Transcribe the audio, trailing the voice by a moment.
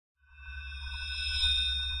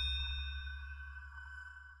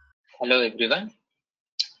Hello everyone.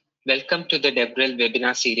 Welcome to the DevRel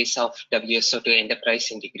webinar series of WSO2 Enterprise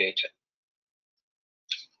Integrator.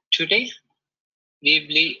 Today, we will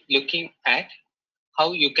be looking at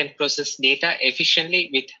how you can process data efficiently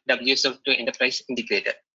with WSO2 Enterprise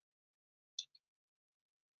Integrator.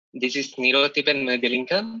 This is Nirothipan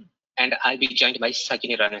Mergalingam and I'll be joined by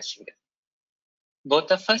Sajini Ranasinghe.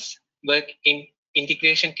 Both of us work in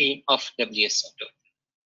integration team of WSO2.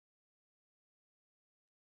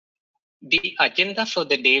 The agenda for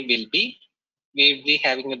the day will be, we will be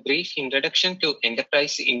having a brief introduction to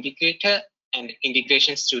Enterprise Integrator and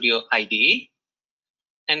Integration Studio IDE.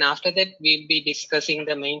 And after that, we'll be discussing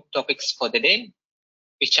the main topics for the day,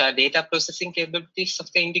 which are data processing capabilities of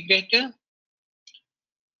the integrator,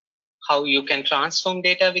 how you can transform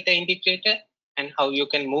data with the integrator, and how you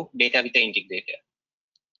can move data with the integrator.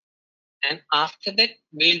 And after that,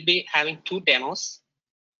 we'll be having two demos.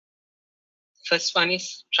 First one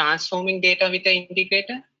is transforming data with the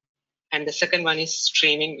integrator, and the second one is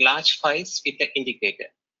streaming large files with the integrator.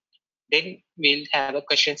 Then we'll have a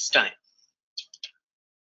questions time.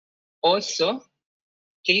 Also,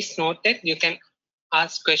 please note that you can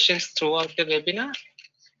ask questions throughout the webinar,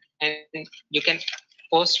 and you can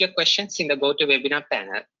post your questions in the GoToWebinar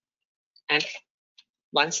panel. And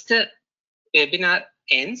once the webinar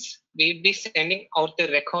ends, we'll be sending out the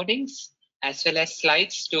recordings as well as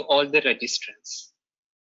slides to all the registrants.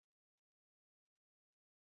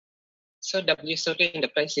 So WSO2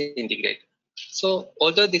 Enterprise Integrator. So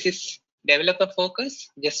although this is developer focus,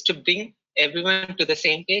 just to bring everyone to the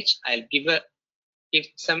same page, I'll give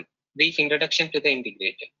some brief introduction to the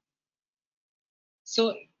integrator.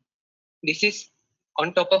 So this is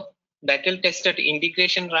on top of battle tested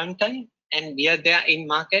integration runtime, and we are there in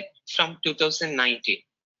market from 2019.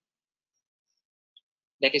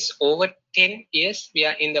 That is over 10 years we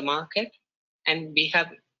are in the market, and we have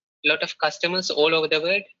a lot of customers all over the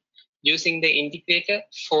world using the integrator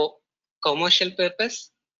for commercial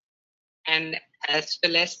purpose, and as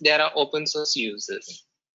well as there are open source users.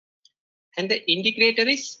 And the integrator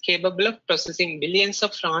is capable of processing billions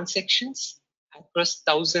of transactions across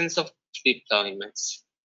thousands of deployments.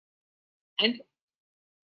 And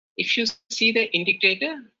if you see the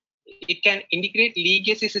integrator, it can integrate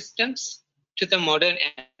legacy systems to the modern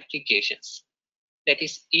applications. That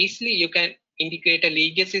is, easily you can integrate a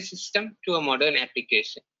legacy system to a modern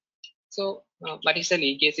application. So what is a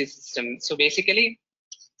legacy system? So basically,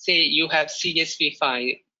 say you have CSV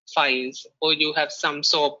files, or you have some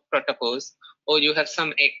SOAP protocols, or you have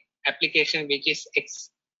some application which is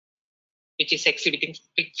exhibiting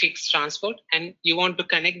fixed transport, and you want to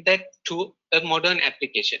connect that to a modern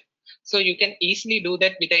application. So you can easily do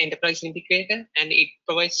that with the Enterprise Integrator, and it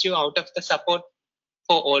provides you out of the support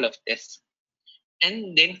for all of this.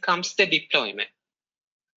 And then comes the deployment.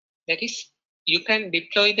 That is, you can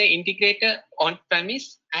deploy the integrator on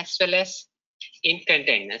premise as well as in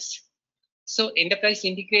containers. So Enterprise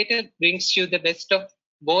Integrator brings you the best of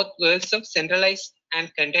both worlds of centralized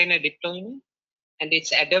and container deployment, and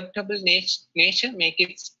its adaptable nature makes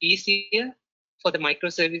it easier for the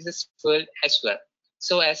microservices world as well.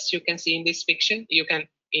 So as you can see in this picture, you can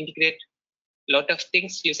integrate a lot of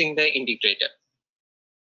things using the integrator.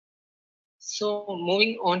 So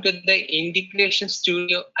moving on to the Integration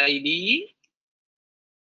Studio IDE.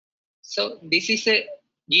 So this is a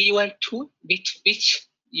GUI tool which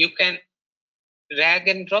you can drag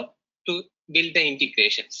and drop to build the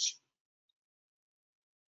integrations.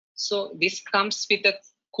 So this comes with a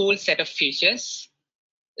cool set of features,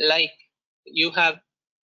 like you have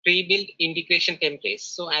pre-built integration templates.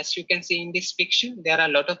 So as you can see in this picture, there are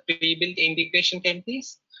a lot of pre-built integration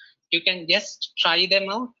templates. You can just try them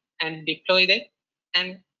out and deploy them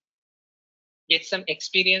and get some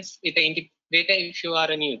experience with the integrator if you are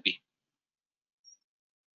a newbie.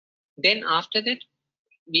 Then after that,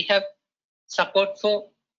 we have support for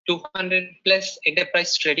 200 plus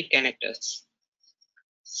enterprise ready connectors.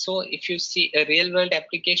 So if you see a real world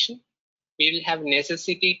application, we will have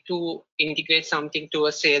necessity to integrate something to a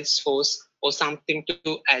Salesforce or something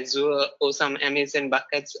to Azure or some Amazon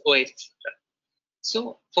buckets or etc.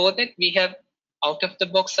 So for that, we have out of the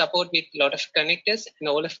box support with a lot of connectors, and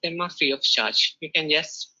all of them are free of charge. You can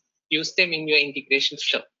just use them in your integration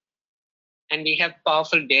flow. And we have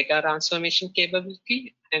powerful data transformation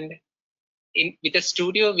capability, and with the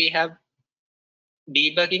studio, we have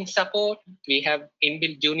debugging support, we have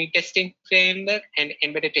inbuilt unit testing framework, and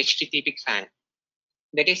embedded HTTP fan.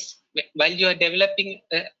 That is, while you are developing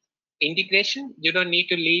integration, you don't need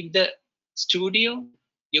to leave the studio.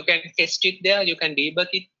 You can test it there, you can debug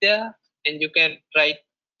it there, and you can write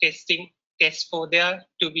tests for it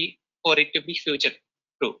to be future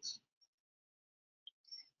proof.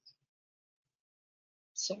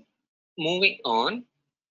 moving on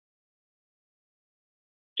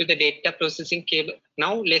to the data processing cable.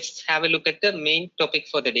 Now let's have a look at the main topic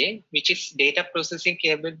for the day, which is data processing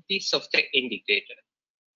capabilities of the integrator.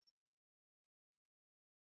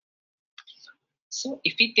 So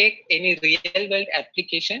if we take any real world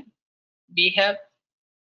application, we have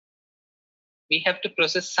to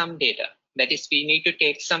process some data. That is, we need to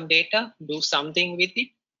take some data, do something with it,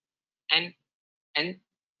 and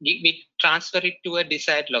we transfer it to a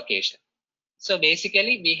desired location. So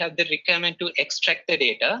basically, we have the requirement to extract the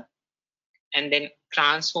data and then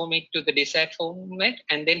transform it to the desired format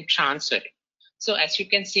and then transfer it. So as you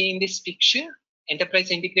can see in this picture, Enterprise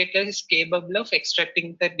Integrator is capable of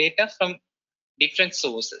extracting the data from different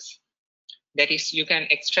sources. That is, you can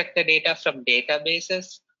extract the data from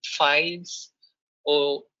databases, files,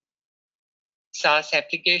 or SaaS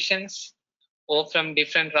applications, or from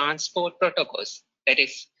different transport protocols. That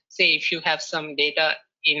is, say if you have some data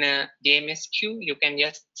in a JMS queue, you can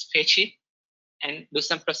just fetch it and do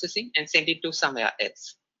some processing and send it to somewhere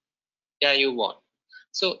else. Yeah, you want.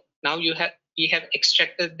 So now we have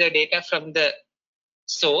extracted the data from the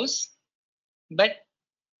source, but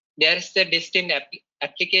there is the destined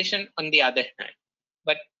application on the other hand.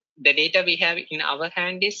 But the data we have in our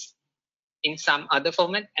hand is in some other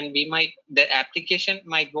format, and the application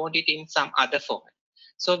might want it in some other format.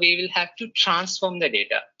 So we will have to transform the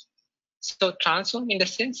data. So transform in the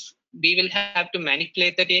sense, we will have to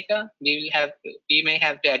manipulate the data. We may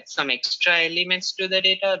have to add some extra elements to the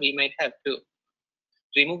data. We might have to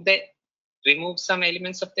remove some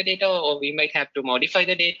elements of the data, or we might have to modify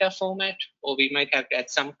the data format, or we might have to add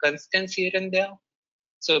some constants here and there.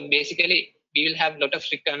 So basically, we will have a lot of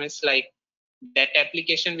requirements, like that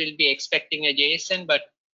application will be expecting a JSON, but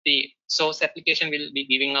the source application will be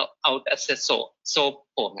giving out as a SOAP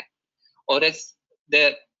format. Or else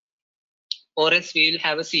we will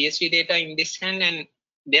have a CSV data in this hand, and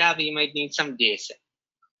there we might need some JSON.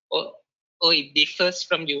 Or it differs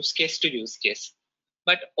from use case to use case.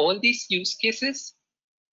 But all these use cases,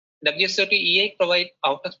 WSO2 EA provide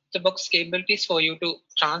out-of-the-box capabilities for you to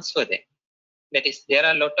transfer them. That is, there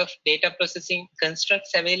are a lot of data processing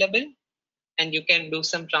constructs available, and you can do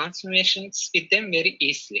some transformations with them very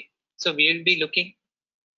easily. So we will be looking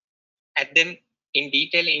at them in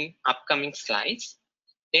detail in upcoming slides.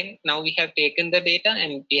 Then now we have taken the data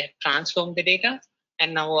and we have transformed the data,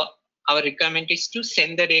 and now our requirement is to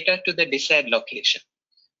send the data to the desired location.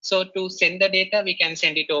 So to send the data, we can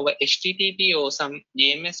send it over HTTP or some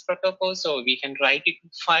JMS protocols, or we can write it in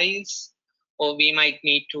files, or we might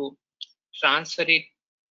need to transfer it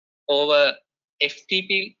over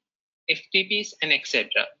FTPs and etc.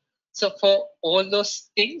 So for all those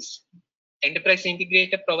things, Enterprise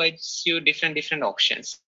Integrator provides you different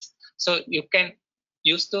options. So you can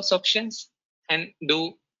use those options and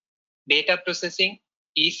do data processing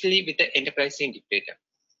easily with the Enterprise Integrator.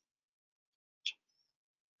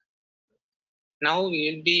 Now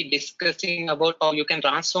we will be discussing about how you can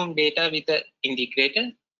transform data with the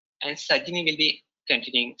integrator, and Sajini will be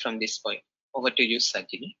continuing from this point. Over to you,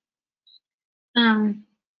 Sajini.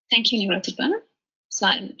 Thank you, Nirathipan. So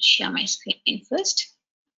I'll share my screen first.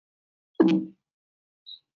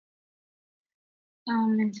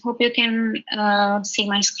 Hope you can see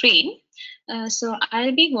my screen. So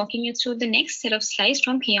I'll be walking you through the next set of slides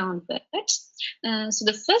from here onwards. So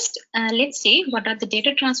the first, let's see what are the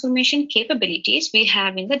data transformation capabilities we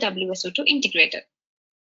have in the WSO2 integrator.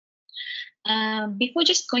 Before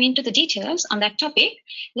just going into the details on that topic,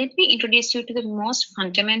 let me introduce you to the most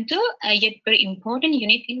fundamental yet very important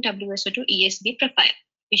unit in WSO2 ESB profile,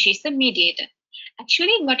 which is the mediator.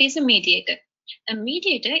 Actually, what is a mediator? A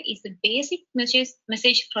mediator is the basic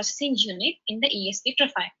message processing unit in the ESB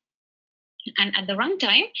profile. And at the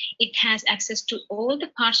runtime, it has access to all the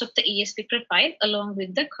parts of the ESB profile along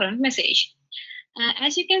with the current message.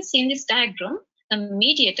 As you can see in this diagram, a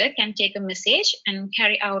mediator can take a message and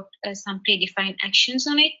carry out some predefined actions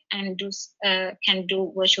on it, and can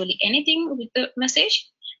do virtually anything with the message,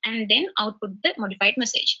 and then output the modified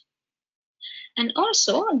message. And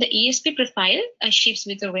also, the ESB profile ships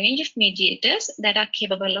with a range of mediators that are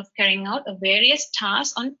capable of carrying out various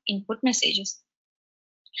tasks on input messages.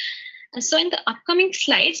 So in the upcoming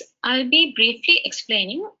slides, I'll be briefly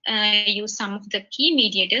explaining you some of the key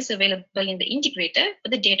mediators available in the integrator for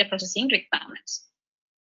the data processing requirements.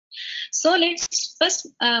 So let's first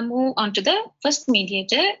move on to the first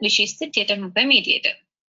mediator, which is the data multimediator.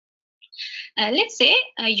 Let's say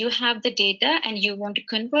you have the data and you want to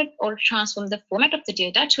convert or transform the format of the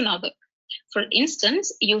data to another. For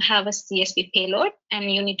instance, you have a CSV payload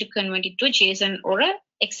and you need to convert it to JSON or a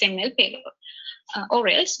XML payload. or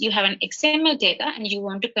else you have an XML data and you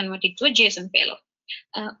want to convert it to a JSON payload.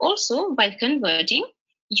 Also, while converting,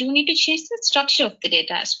 you need to change the structure of the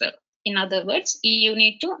data as well. In other words, you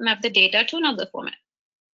need to map the data to another format.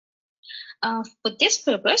 For this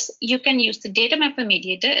purpose, you can use the data mapper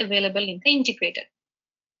mediator available in the integrator.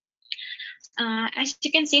 As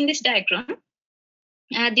you can see in this diagram,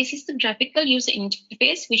 this is the graphical user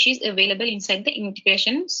interface which is available inside the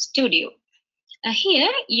integration studio.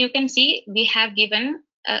 Here you can see we have given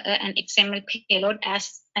an XML payload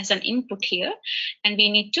as an input here, and we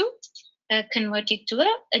need to convert it to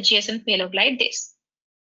a JSON payload like this.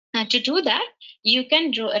 To do that, you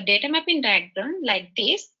can draw a data mapping diagram like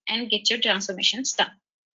this and get your transformations done.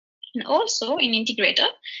 And also in integrator,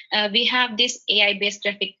 we have this AI-based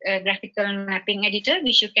graphical mapping editor,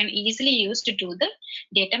 which you can easily use to do the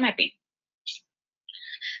data mapping.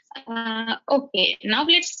 Okay, now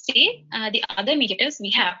let's see the other mediators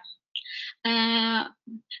we have.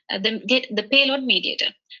 The payload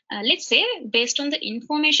mediator. Let's say based on the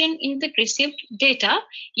information in the received data,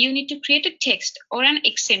 you need to create a text or an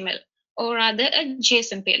XML or rather a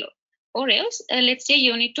JSON payload. Or else, let's say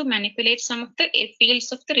you need to manipulate some of the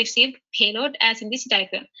fields of the received payload as in this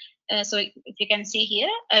diagram. So if you can see here,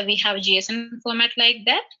 we have JSON format like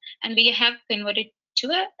that, and we have converted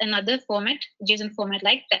to another format, JSON format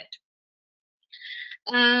like that.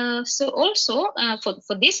 So also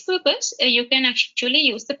for this purpose, you can actually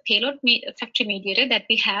use the payload factory mediator that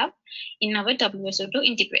we have in our WSO2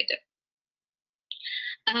 integrator.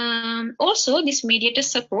 Also, this mediator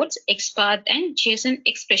supports XPath and JSON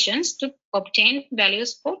expressions to obtain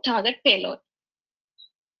values for target payload.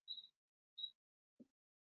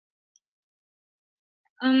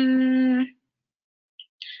 Then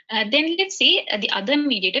let's see the other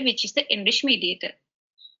mediator, which is the enrich mediator.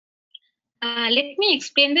 Let me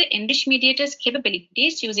explain the enrich mediator's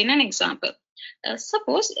capabilities using an example.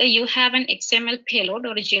 Suppose you have an XML payload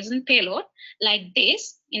or a JSON payload like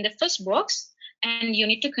this in the first box, and you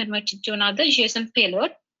need to convert it to another JSON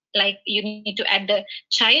payload, like you need to add a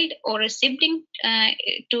child or a sibling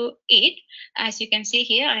to it. As you can see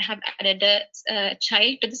here, I have added a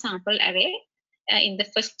child to the sample array in the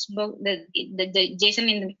first box, the JSON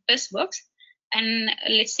in the first box. And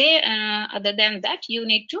let's say other than that, you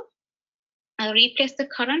need to replace the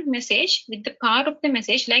current message with the part of the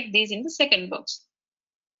message like this in the second box.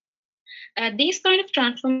 These kind of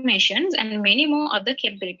transformations and many more other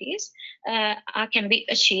capabilities can be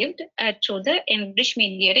achieved through the enrich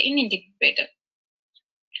mediator in integrator.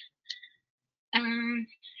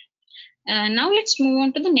 Now let's move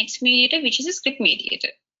on to the next mediator, which is a script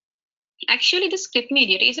mediator. Actually, the script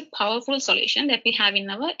mediator is a powerful solution that we have in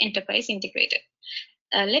our enterprise integrator.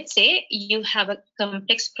 Let's say you have a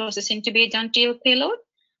complex processing to be done to your payload,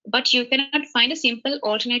 but you cannot find a simple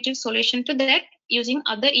alternative solution to that using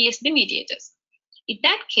other ESB mediators. In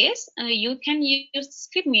that case, you can use the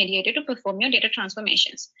script mediator to perform your data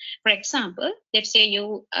transformations. For example, let's say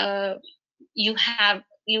you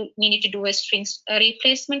need to do a string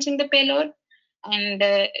replacement in the payload, and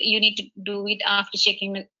you need to do it after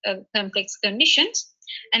checking complex conditions.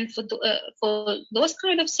 And for those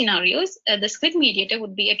kind of scenarios, the script mediator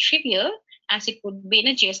would be a trivial, as it would be in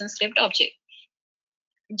a JSON script object,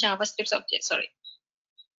 JavaScript object, sorry.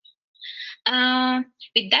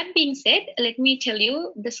 With that being said, let me tell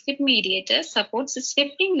you the script mediator supports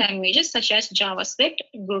scripting languages such as JavaScript,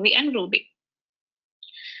 Groovy, and Ruby.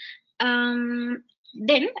 Then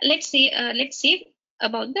let's see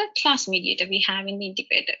about the class mediator we have in the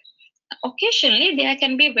integrator. Occasionally, there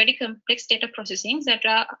can be very complex data processing that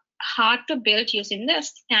are hard to build using the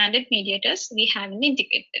standard mediators we have in the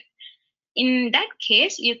integrator. In that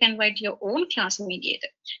case, you can write your own class mediator.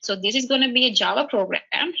 So this is going to be a Java program.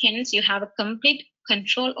 Hence, you have a complete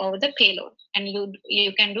control over the payload, and you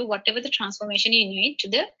can do whatever the transformation you need to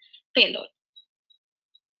the payload.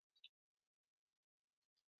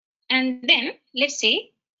 And then let's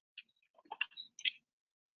see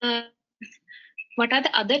what are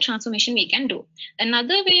the other transformation we can do.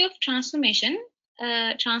 Another way of transforming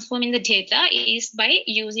the data is by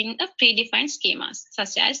using a predefined schemas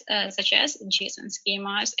such as JSON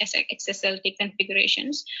schemas, XSLT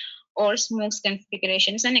configurations, or smooth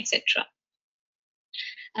configurations, and etc.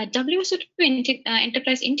 WSO2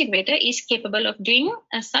 Enterprise Integrator is capable of doing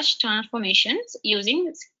such transformations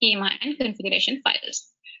using schema and configuration files.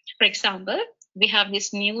 For example, we have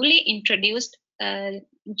this newly introduced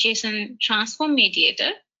JSON transform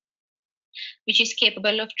mediator, which is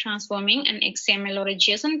capable of transforming an XML or a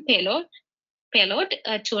JSON payload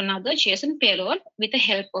to another JSON payload with the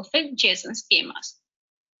help of a JSON schemas.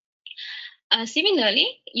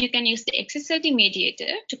 Similarly, you can use the XSLT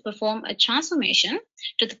mediator to perform a transformation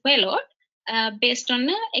to the payload based on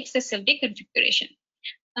the XSLT configuration.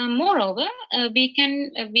 Moreover,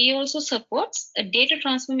 we also support a data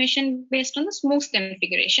transformation based on the smooth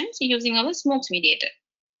configurations using our smooth mediator.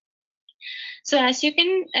 So as you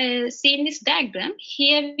can see in this diagram,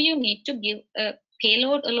 here you need to give a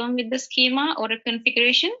payload along with the schema or a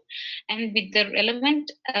configuration, and with the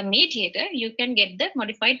relevant mediator, you can get the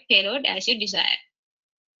modified payload as you desire.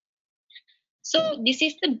 So this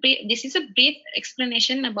is a brief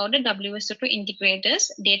explanation about the WSO2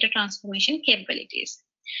 integrators data transformation capabilities.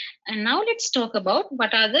 And now let's talk about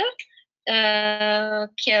what are the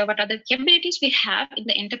capabilities we have in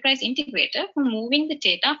the enterprise integrator for moving the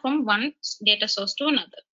data from one data source to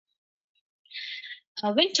another.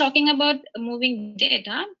 When talking about moving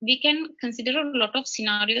data, we can consider a lot of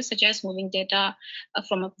scenarios such as moving data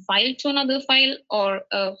from a file to another file, or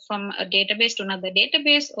from a database to another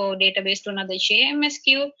database, or database to another JMS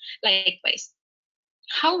queue, likewise.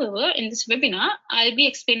 However, in this webinar, I'll be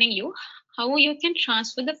explaining you how you can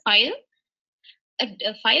transfer the file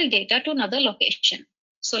data to another location.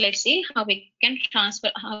 So let's see how we can transfer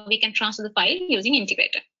the file using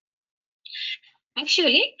integrator.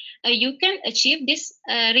 Actually, you can achieve this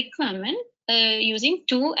requirement using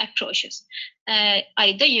two approaches.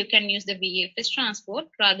 Either you can use the VFS transport,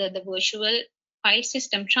 rather the virtual file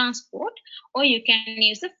system transport, or you can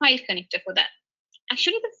use the file connector for that.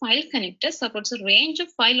 Actually, the file connector supports a range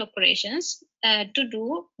of file operations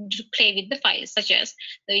to play with the files, such as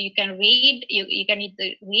you can read, you can use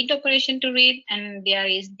the read operation to read, and there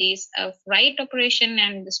is this write operation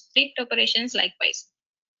and the split operations likewise.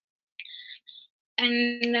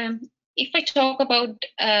 And if I talk about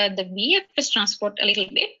the VFS transport a little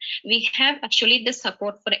bit, we have actually the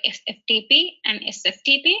support for FTP and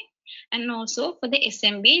SFTP, and also for the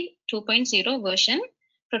SMB 2.0 version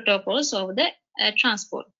protocols of the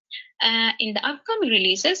transport. In the upcoming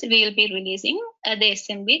releases, we will be releasing the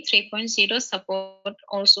SMB 3.0 support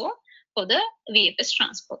also for the VFS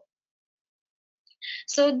transport.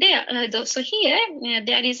 So here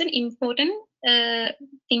there is an important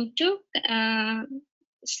thing to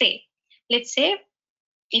say. Let's say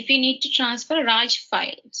if you need to transfer large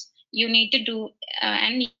files, you need to do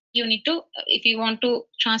and you need to, if you want to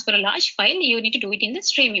transfer a large file, you need to do it in the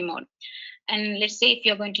streaming mode. And let's say if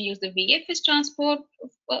you're going to use the VFS transport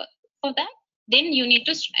for that, then you need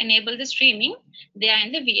to enable the streaming there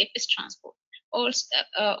in the VFS transport. Or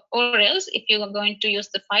else, if you are going to use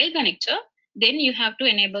the file connector, then you have to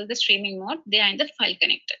enable the streaming mode there in the file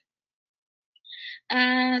connector.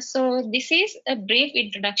 So this is a brief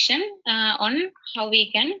introduction on how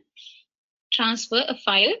we can transfer a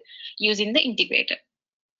file using the integrator.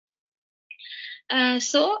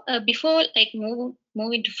 Before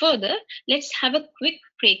move into further, let's have a quick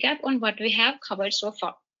recap on what we have covered so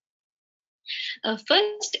far.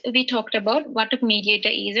 First, we talked about what a mediator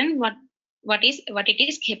is and what it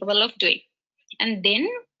is capable of doing. And then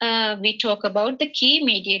we talk about the key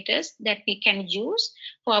mediators that we can use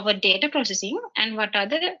for our data processing and what are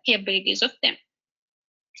the capabilities of them.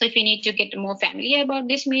 So if you need to get more familiar about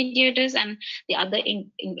these mediators and the other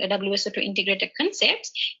WSO2 integrator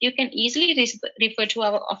concepts, you can easily refer to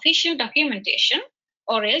our official documentation,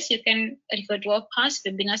 or else you can refer to our past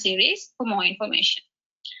webinar series for more information.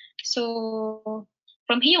 So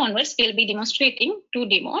from here onwards, we'll be demonstrating 2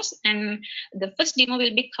 demos, and the first demo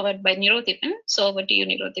will be covered by Nirodhipan. So over to you,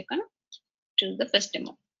 Nirodhipan, to the first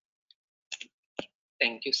demo.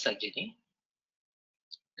 Thank you, Sajini.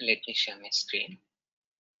 Let me share my screen.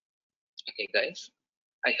 Okay, guys,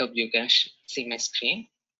 I hope you can see my screen.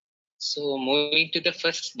 So moving to the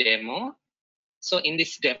first demo. So in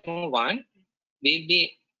this demo 1, we'll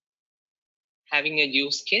be having a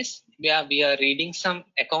use case where we are reading some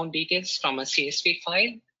account details from a CSV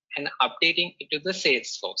file and updating it to the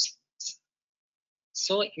Salesforce.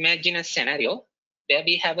 So imagine a scenario where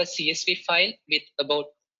we have a CSV file with about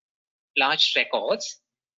large records,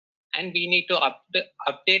 and we need to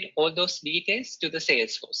update all those details to the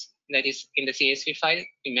Salesforce. That is, in the CSV file,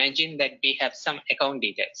 imagine that we have some account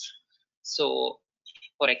details. So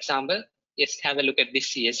for example, just have a look at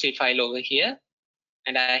this CSV file over here,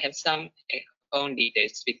 and I have some account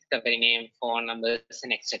details with company name, phone numbers,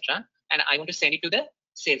 and etc. And I want to send it to the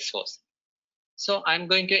Salesforce. So I'm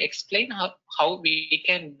going to explain how we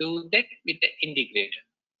can do that with the integrator.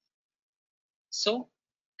 So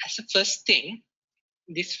as a first thing,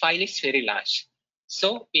 this file is very large.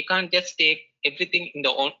 So we can't just take everything in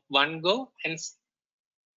the one go and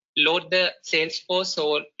load the Salesforce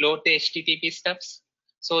or load the HTTP stuffs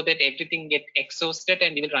so that everything get exhausted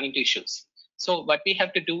and we will run into issues. So what we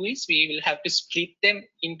have to do is we will have to split them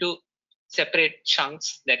into separate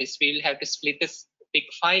chunks. That is, we will have to split this big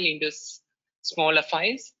file into smaller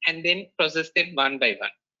files and then process them one by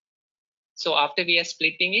one. So after we are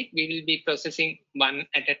splitting it, we will be processing one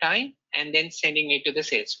at a time and then sending it to the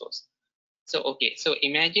Salesforce. So, okay, so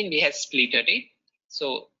imagine we have splitted it.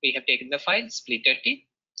 So we have taken the file, splitted it.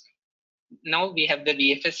 Now we have the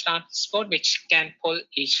VFS transport, which can pull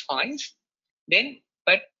each file. Then,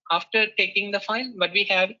 but after taking the file, what we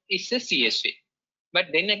have is a CSV. But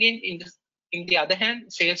then again, in the other hand,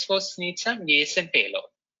 Salesforce needs some JSON payload.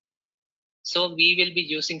 So we will be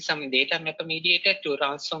using some data mapper mediator to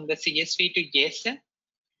transform the CSV to JSON,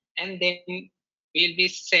 and then we'll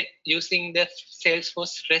be using the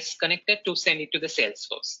Salesforce REST connector to send it to the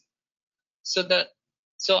Salesforce.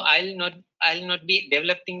 So I'll not be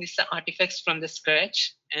developing these artifacts from the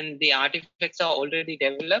scratch, and the artifacts are already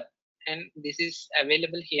developed, and this is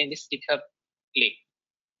available here in this GitHub link.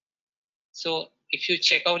 So if you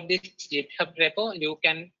check out this GitHub repo, you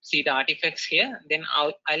can see the artifacts here. Then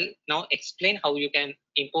I'll now explain how you can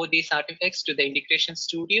import these artifacts to the Integration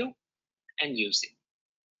Studio and use it.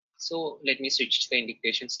 So let me switch to the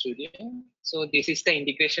Integration Studio. So this is the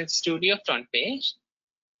Integration Studio front page.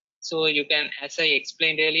 So you can, as I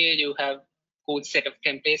explained earlier, you have good set of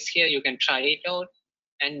templates here. You can try it out,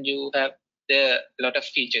 and you have the lot of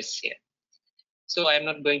features here. So I'm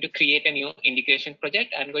not going to create a new integration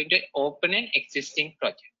project. I'm going to open an existing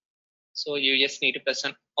project. So you just need to press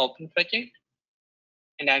on open project,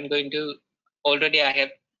 and I'm going to, already I have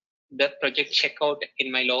the project checkout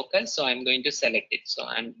in my local, so I'm going to select it. So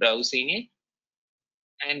I'm browsing it,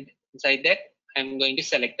 and inside that I'm going to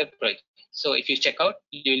select the project. So if you check out,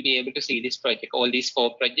 you will be able to see this project, all these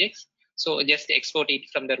 4 projects. So just export it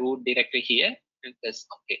from the root directory here and press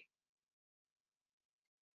OK.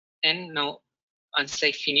 And now once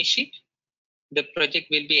I finish it, the project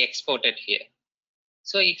will be exported here.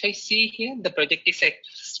 So if I see here, the project is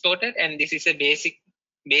exported, and this is a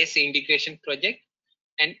base integration project.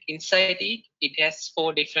 And inside it, it has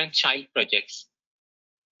 4 different child projects.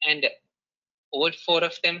 And all 4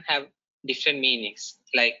 of them have different meanings.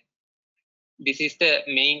 Like, this is the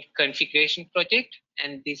main configuration project,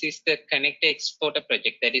 and this is the connector exporter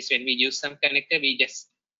project. That is, when we use some connector, we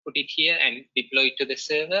just put it here and deploy it to the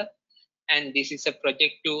server. And this is a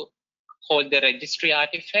project to hold the registry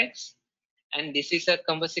artifacts. And this is a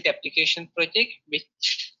composite application project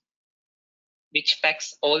which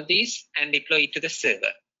packs all these and deploy it to the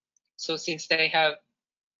server. So since I have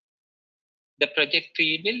the project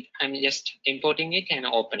pre-built, I'm just importing it and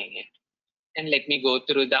opening it. And let me go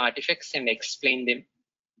through the artifacts and explain them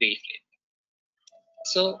briefly.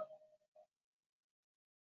 So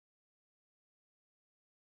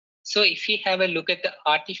if we have a look at the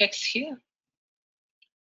artifacts here,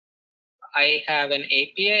 I have an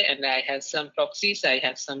API and I have some proxies, I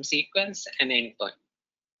have some sequence and endpoint.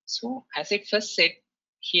 So as I first said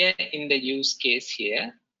here in the use case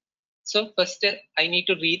here, so first I need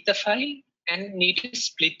to read the file and need to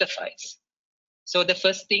split the files. So the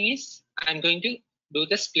first thing is I'm going to do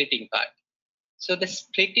the splitting part. So the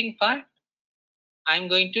splitting part, I'm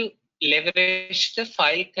going to leverage the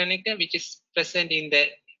file connector which is present in the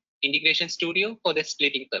Integration Studio for the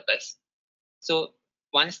splitting purpose. So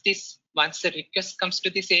once the request comes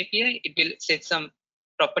to this API, it will set some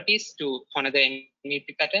properties to honor the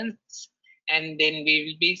MUP patterns, and then we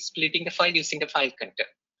will be splitting the file using the file connector.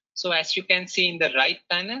 So as you can see in the right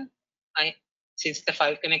panel, since the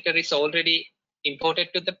file connector is already imported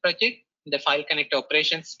to the project, the file connector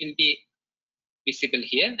operations will be visible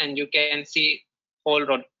here, and you can see whole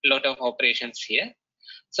lot of operations here.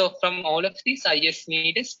 So from all of these, I just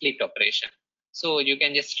need a split operation. So you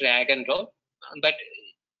can just drag and drop, but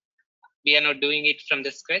we are not doing it from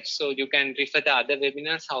the scratch. So you can refer the other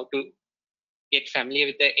webinars how to get familiar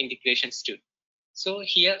with the Integration Studio. So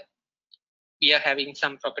here we are having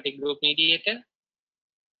some property group mediator,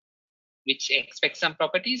 which expects some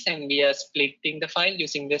properties, and we are splitting the file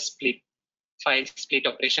using the file split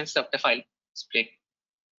operations of the file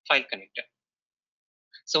connector.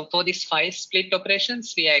 So for this file split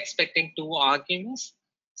operations, we are expecting 2 arguments.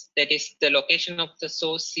 That is the location of the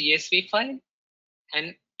source CSV file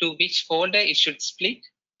and to which folder it should split,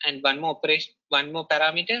 and one more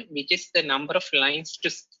parameter, which is the number of lines to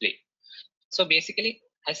split. So basically,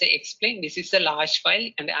 as I explained, this is a large file,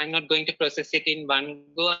 and I'm not going to process it in one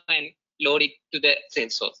go and load it to the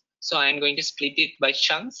Salesforce. So I'm going to split it by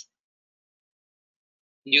chunks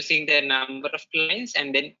using the number of lines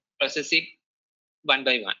and then process it one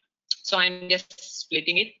by one. So I'm just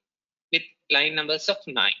splitting it with line numbers of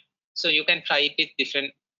 9. So you can try it with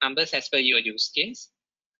different numbers as per your use case.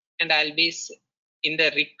 and in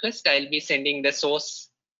the request, I'll be sending the source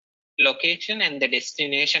location and the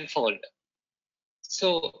destination folder.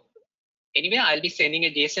 So anyway, I'll be sending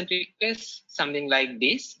a JSON request, something like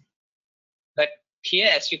this. But here,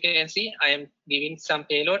 as you can see, I am giving some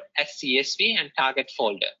payload as CSV and target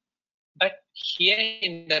folder. But here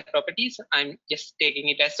in the properties, I'm just taking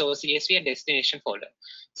it as source CSV and destination folder.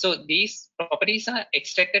 So these properties are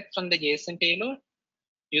extracted from the JSON payload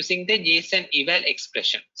using the JSON eval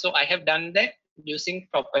expression. So I have done that using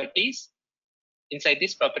properties inside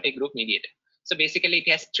this property group mediator. So basically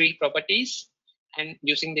it has 3 properties, and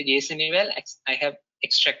using the JSON eval, I have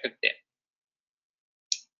extracted them.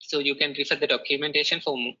 So you can refer the documentation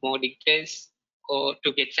for more details or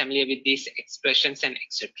to get familiar with these expressions and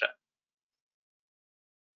etc.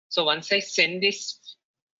 So once I send this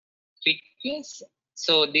request,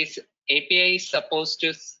 so this API is supposed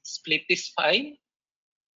to split this file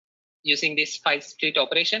using this file split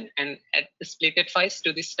operation and add the splitted files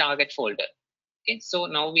to this target folder. Okay, so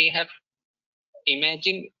now we have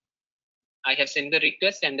imagined I have sent the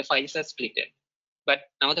request and the files are splitted. But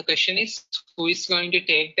now the question is, who is going to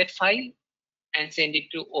take that file and send it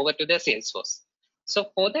over to the Salesforce?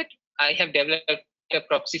 So for that, I have developed a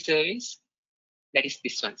proxy service, that is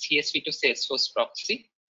this one, CSV to Salesforce proxy.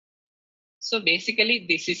 So basically,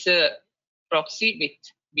 this is a proxy with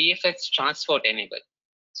BFS transport enabled.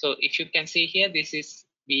 So if you can see here, this is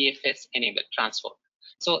BFS enabled transport.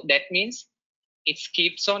 So that means it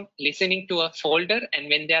keeps on listening to a folder, and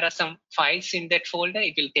when there are some files in that folder,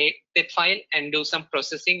 it will take that file and do some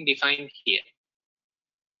processing defined here.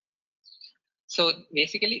 So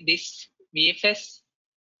basically, this BFS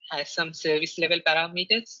has some service level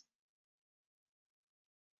parameters.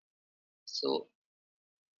 So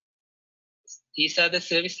these are the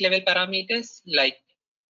service level parameters, like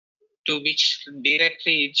to which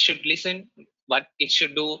directory it should listen, what it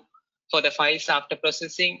should do for the files after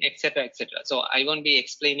processing, etc., etc. So I won't be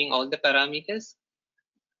explaining all the parameters,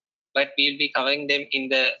 but we'll be covering them in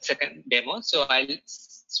the second demo. So I'll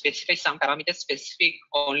specify some parameters specific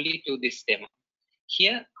only to this demo.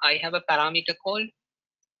 Here I have a parameter called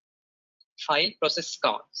file process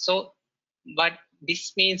count. So what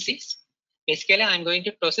this means is, basically I'm going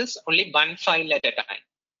to process only one file at a time.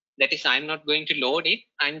 That is, I'm not going to load it.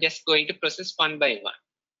 I'm just going to process one by one.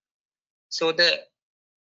 So the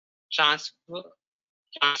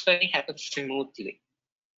transferring happens smoothly.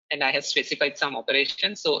 And I have specified some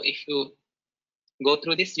operations. So if you go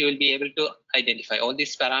through this, you will be able to identify all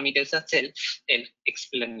these parameters are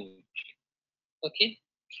self-explanatory. Okay.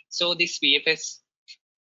 So this BFS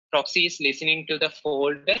proxy is listening to the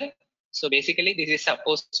folder. So basically, this is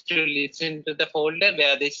supposed to listen to the folder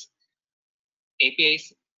where this API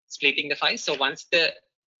is splitting the files. So once the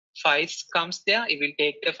files comes there, it will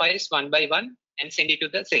take the files one by one and send it to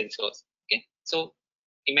the Salesforce. Okay. So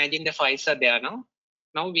imagine the files are there now.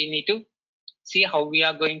 Now we need to see how we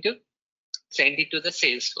are going to send it to the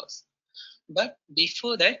Salesforce. But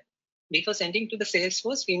before that, before sending to the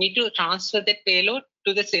Salesforce, we need to transfer that payload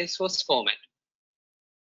to the Salesforce format.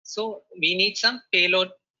 So we need some payload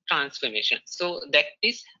transformation. So that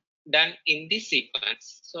is done in this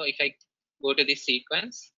sequence. So if I go to this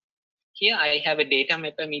sequence, here I have a data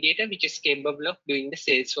mapper mediator which is capable of doing the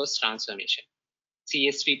Salesforce transformation,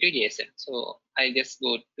 CSV to JSON. So I'll just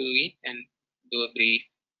go to it and do a brief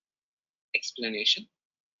explanation.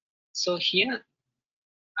 So here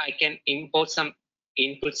I can import some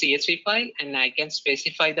input CSV file and I can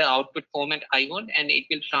specify the output format I want and it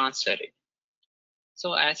will transfer it.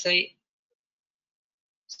 So as I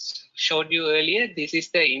showed you earlier, this is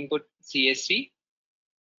the input CSV,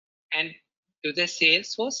 and to the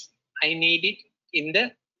Salesforce, I need it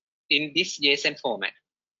in this JSON format.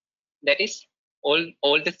 That is,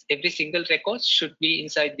 every single record should be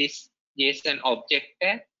inside this JSON object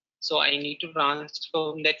tag. So I need to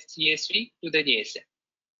transform that CSV to the JSON.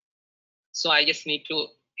 So I just need to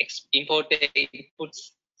import the input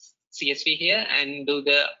CSV here and do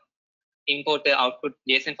the import the output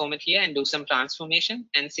JSON format here and do some transformation.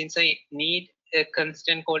 And since I need a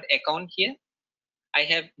constant called account here, I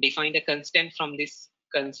have defined a constant from this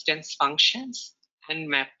constants functions and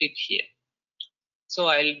mapped it here. So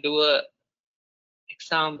I'll do a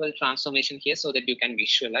example transformation here so that you can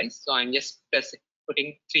visualize. So I'm just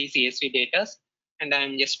putting 3 CSV data and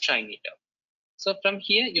I'm just trying it out. So from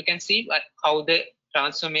here, you can see how the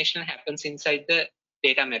transformation happens inside the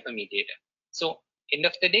data mapper mediator. So end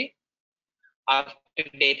of the day, after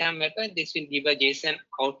data mapper, this will give a JSON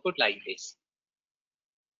output like this.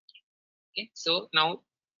 Okay, so now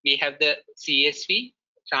we have the CSV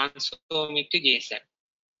transform it to JSON.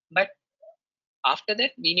 But after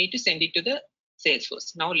that, we need to send it to the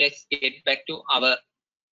Salesforce. Now let's get back to our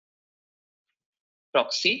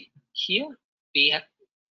proxy. Here we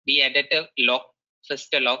added a log,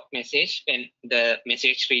 first a log message when the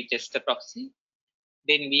message reaches the proxy.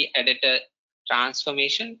 Then we added a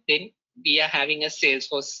transformation. Then we are having a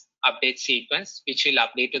Salesforce update sequence, which will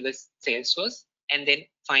update to the Salesforce. And then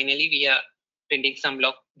finally, we are printing some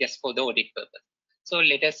log just for the audit purpose. So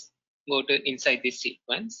let us go to inside this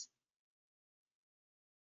sequence.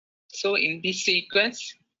 So in this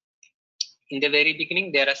sequence, in the very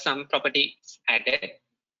beginning, there are some properties added,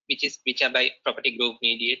 which are by property group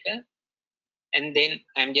mediator. And then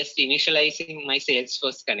I'm just initializing my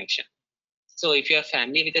Salesforce connection. So if you're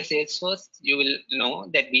familiar with the Salesforce, you will know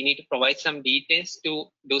that we need to provide some details to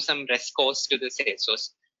do some REST calls to the Salesforce.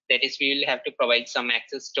 That is, we will have to provide some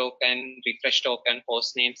access token, refresh token,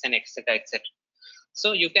 host names, and etc. etc.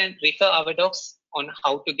 So you can refer our docs on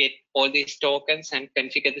how to get all these tokens and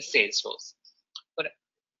configure the Salesforce. But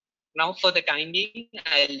now for the time being,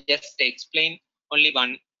 I'll just explain only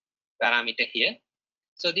one parameter here.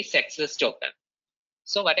 So this access token.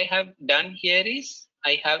 So what I have done here is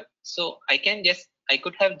I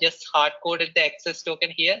could have just hard coded the access token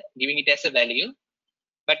here, giving it as a value.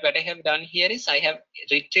 But what I have done here is I have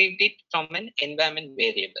retrieved it from an environment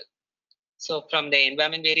variable. So from the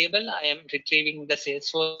environment variable, I am retrieving the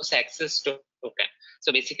Salesforce access token.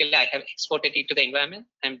 So basically I have exported it to the environment.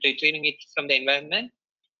 I'm retrieving it from the environment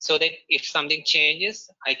so that if something changes,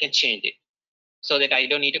 I can change it so that I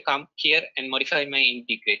don't need to come here and modify my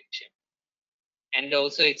integration. And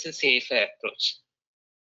also it's a safer approach.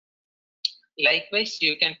 Likewise,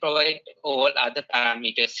 you can provide all other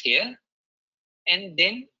parameters here. And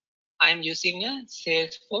then I'm using a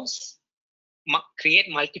Salesforce create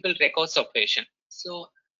multiple records operation. So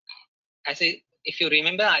if you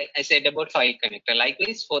remember, I said about file connector.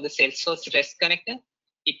 Likewise, for the Salesforce REST connector,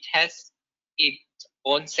 it has its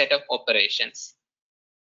own set of operations.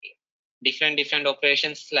 Different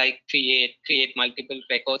operations like create multiple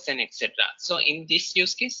records, and etc. So in this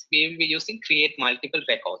use case, we will be using create multiple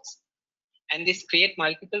records. And this create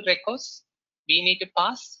multiple records, we need to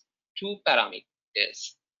pass two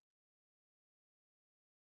parameters.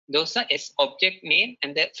 Those are object name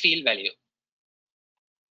and the field value.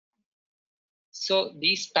 So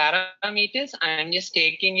these parameters, I am just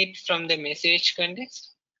taking it from the message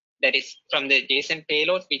context, that is from the JSON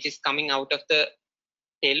payload, which is coming out of the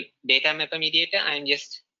data mapper mediator. I am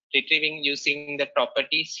just retrieving using the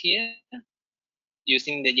properties here,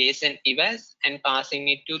 using the JSON evas and passing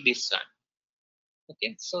it to this one.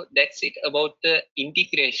 Okay, so that's it about the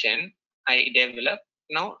integration I developed.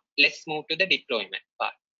 Now let's move to the deployment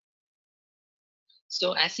part.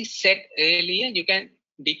 So as I said earlier, you can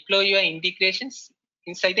deploy your integrations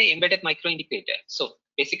inside the embedded micro integrator. So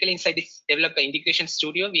basically inside this developer integration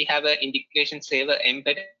studio, we have an integration server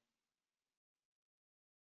embedded,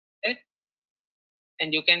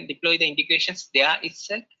 and you can deploy the integrations there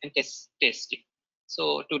itself and test it.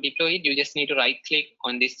 So to deploy it, you just need to right click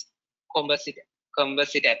on this composite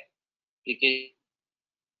application,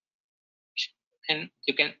 and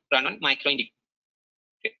you can run on micro integrator.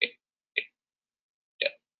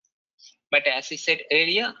 But as I said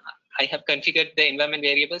earlier, I have configured the environment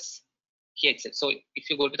variables here itself. So if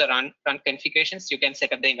you go to the run configurations, you can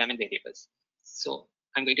set up the environment variables. So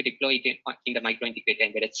I'm going to deploy it in the micro integrator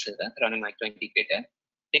embedded server, run on micro integrator.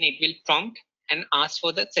 Then it will prompt and ask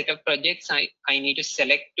for the set of projects I need to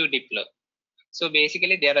select to deploy. So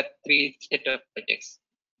basically there are three set of projects: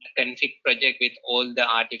 a config project with all the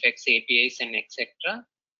artifacts, APIs, and etc.,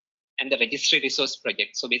 and the registry resource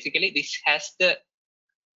project. So basically this has the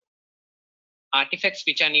artifacts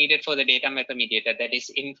which are needed for the data mapper mediator, that is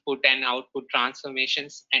input and output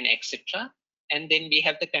transformations and etc. And then we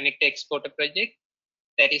have the connector exporter project.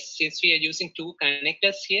 That is, since we are using two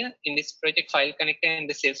connectors here in this project, file connector and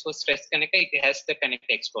the Salesforce REST connector, it has the connector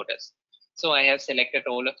exporters. So I have selected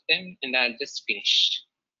all of them and I'll just finish.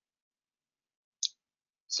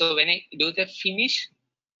 So when I do the finish,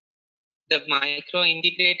 the micro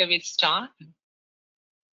integrator will start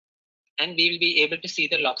and we will be able to see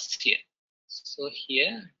the logs here. So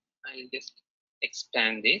here, I'll just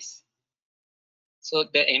expand this. So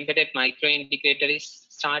the embedded micro integrator is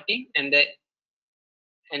starting, and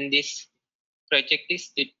this project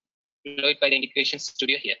is deployed by the integration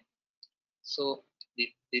studio here. So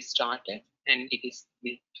this started and it is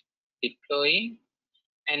deploying.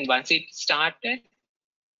 And once it started,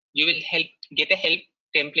 you will get a help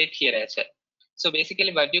template here as well. So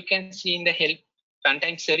basically what you can see in the help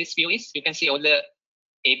runtime service view is you can see all the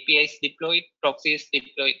APIs deployed, proxies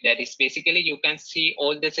deployed. That is basically you can see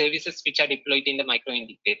all the services which are deployed in the micro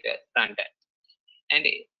integrator runtime. And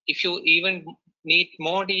if you even need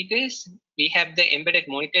more details, we have the embedded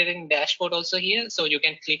monitoring dashboard also here. So you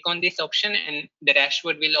can click on this option and the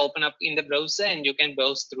dashboard will open up in the browser and you can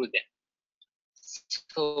browse through them.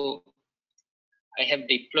 So I have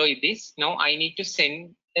deployed this. Now I need to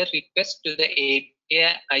send a request to the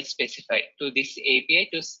API I specified, to this API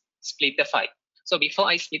to split the file. So before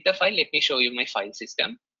I split the file, let me show you my file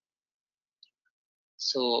system.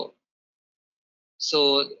 So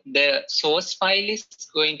the source file is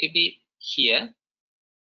going to be here.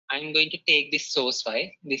 I'm going to take this source file.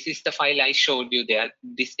 This is the file I showed you there,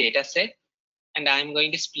 this data set, and I'm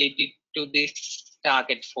going to split it to this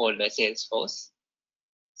target folder, Salesforce.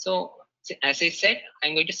 So as I said,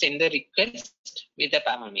 I'm going to send the request with the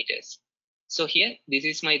parameters. So here, this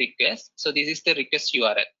is my request. So this is the request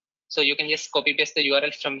URL. So you can just copy paste the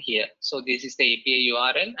URL from here. So this is the API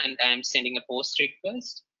URL, and I'm sending a post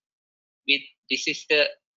request with, this is the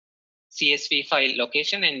CSV file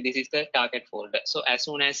location, and this is the target folder. So as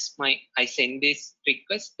soon as I send this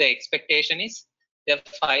request, the expectation is the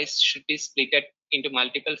files should be split into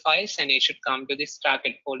multiple files and it should come to this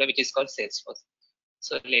target folder, which is called Salesforce.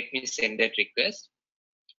 So let me send that request.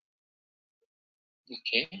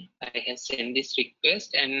 Okay, I have sent this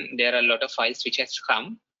request and there are a lot of files which has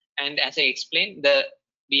come. And as I explained, the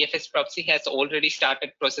BFS proxy has already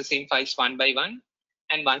started processing files one by one.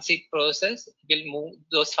 And once it processes, it will move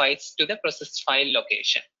those files to the processed file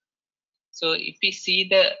location. So if we see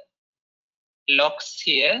the logs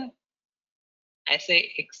here, as I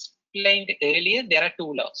explained earlier, there are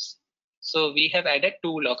two logs. So we have added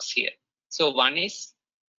two logs here. So one is,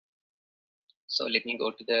 so let me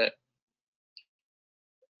go to the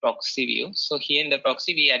proxy view. So here in the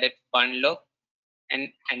proxy, we added one log and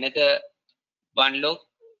another one log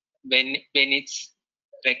when it's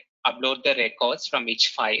upload the records from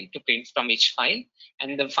each file, to print from each file,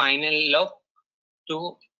 and the final log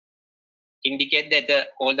to indicate that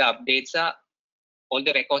all the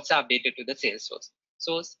records are updated to the Salesforce.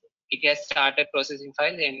 So it has started processing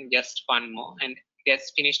files and just one more, and it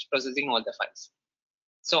has finished processing all the files.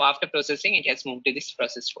 So after processing, it has moved to this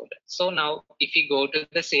process folder. So now if we go to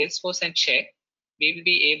the Salesforce and check, we will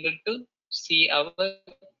be able to see our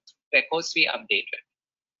records we updated.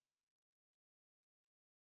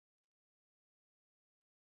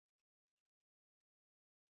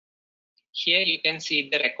 Here you can see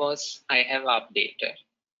the records I have updated.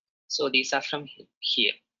 So these are from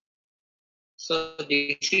here. So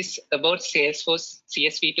this is about Salesforce,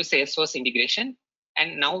 CSV to Salesforce integration.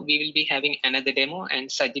 And now we will be having another demo and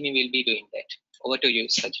Sajini will be doing that. Over to you,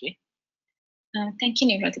 Sajini. Thank you,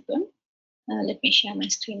 Nirodipun. Let me share my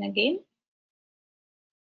screen again.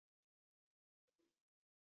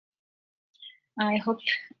 I hope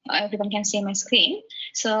everyone can see my screen.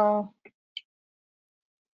 So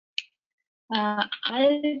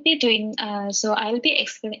I'll be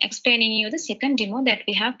explaining you the second demo that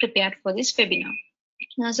we have prepared for this webinar.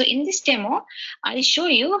 So in this demo, I'll show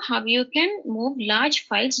you how you can move large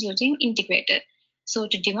files using Integrator. So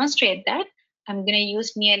to demonstrate that, I'm going to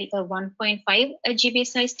use nearly a 1.5 GB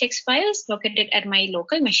size text files located at my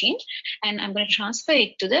local machine, and I'm going to transfer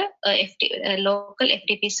it to the local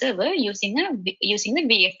FTP server using the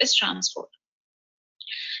BFS transport.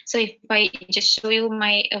 So if I just show you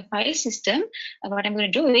my file system, what I'm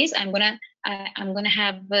going to do is I'm going to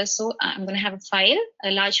have a file,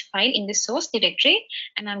 a large file in the source directory,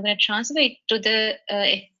 and I'm going to transfer it to the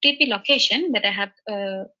FTP location that I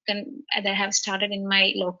have started in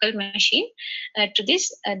my local machine to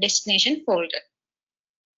this destination folder.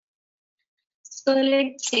 So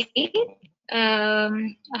let's see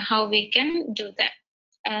how we can do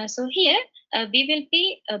that. So here we will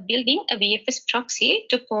be building a VFS proxy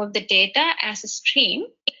to pull the data as a stream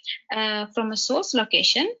from a source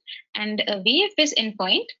location and a VFS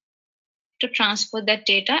endpoint to transfer that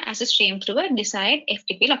data as a stream to a desired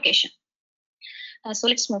FTP location. So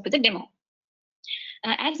let's move to the demo.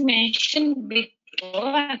 As mentioned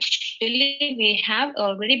before, actually we have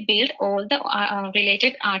already built all the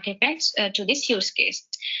related artifacts to this use case.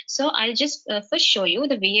 So I'll just first show you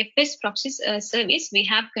the VFS proxy service we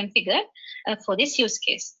have configured for this use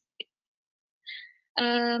case.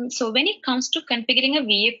 So when it comes to configuring a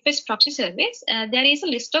VFS proxy service, there is a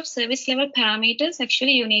list of service level parameters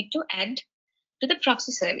actually you need to add to the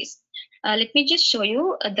proxy service. Let me just show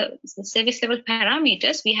you the service level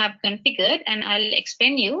parameters we have configured, and I'll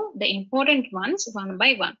explain you the important ones one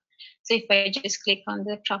by one. So if I just click on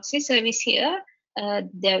the proxy service here,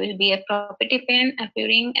 there will be a property pane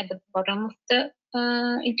appearing at the bottom of the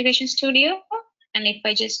Integration Studio. And if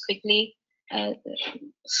I just quickly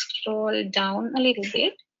scroll down a little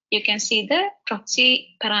bit, you can see the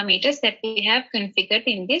proxy parameters that we have configured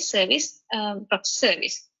in this service proxy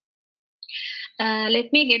service.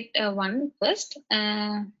 Let me get one first.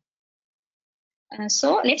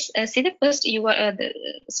 So let's see the first URI.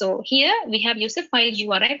 So here we have used the file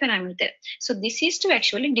URI parameter. So this is to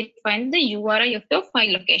actually define the URI of the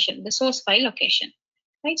file location, the source file location.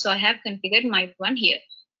 Right. So I have configured my one here.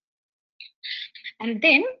 And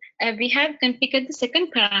then we have configured the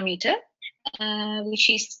second parameter, which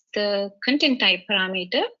is the content type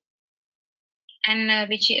parameter. And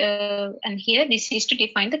and here this is to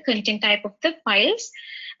define the content type of the files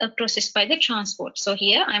processed by the transport. So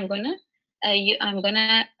here I'm gonna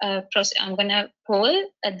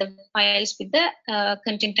poll the files with the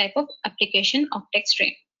content type of application object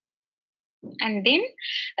stream. And then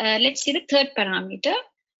let's see the third parameter,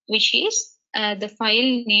 which is the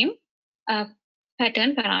file name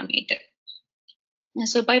pattern parameter.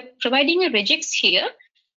 So by providing a regex here,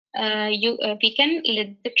 we can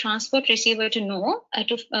let the transport receiver to know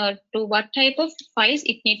to what type of files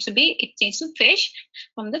it needs to fetch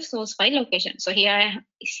from the source file location. So here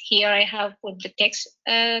I have put the text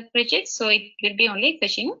regex, so it will be only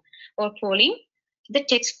fetching or polling the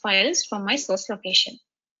text files from my source location.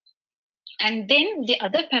 And then the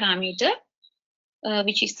other parameter,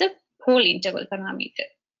 which is the poll interval parameter.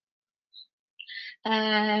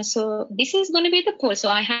 So this is going to be the poll. So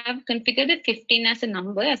I have configured the 15 as a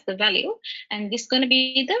number, as the value, and this is going to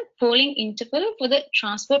be the polling interval for the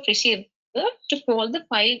transport receiver to poll the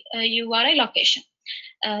file URI location.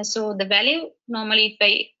 So the value, normally if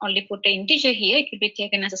I only put an integer here, it will be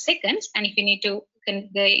taken as a seconds, and if you need to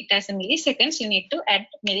configure it as a milliseconds, you need to add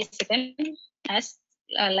millisecond as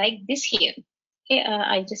like this here. Okay,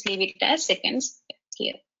 I just leave it as seconds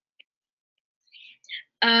here.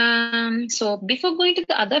 So before going to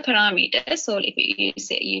the other parameters, so if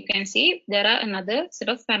you can see there are another set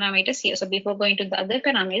of parameters here. So before going to the other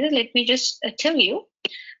parameters, let me just tell you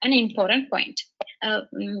an important point.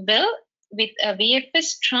 Well, with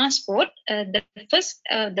VFS transport, the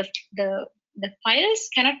files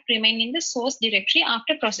cannot remain in the source directory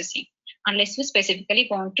after processing, unless you specifically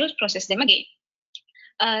want to process them again.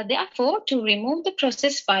 Therefore, to remove the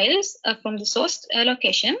process files from the source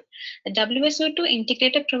location, the WSO2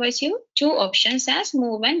 Integrator provides you two options as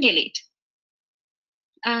move and delete.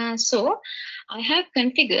 So I have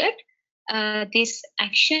configured this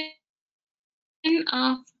action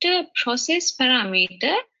after process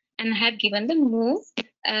parameter and have given the move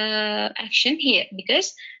action here,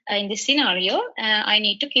 because in this scenario I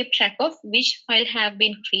need to keep track of which file have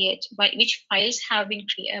been created, which files have been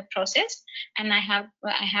processed, and I have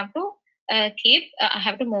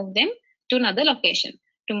to move them to another location.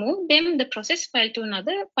 To move them, the process file to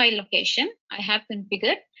another file location, I have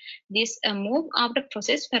configured this move after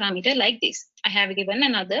process parameter like this. I have given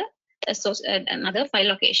another another file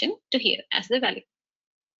location to here as the value.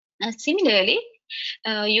 Similarly,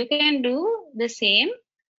 you can do the same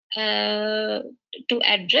to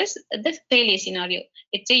address the failure scenario.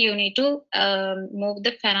 Let's say you need to move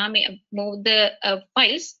the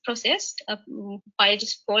files processed,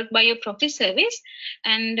 files called by your proxy service,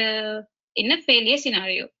 and in a failure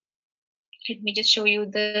scenario. Let me just show you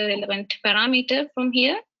the relevant parameter from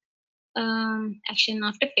here. Action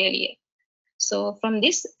after failure. So from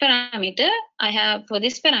this parameter, I have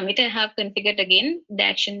configured again the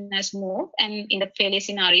action as move, and in the failure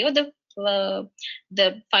scenario, the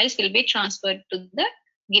files will be transferred to the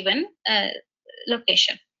given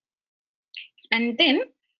location. And then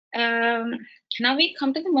now we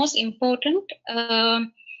come to the most important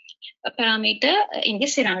parameter in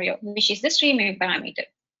this scenario, which is the streaming parameter.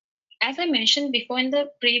 As I mentioned before in the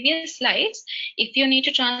previous slides, if you need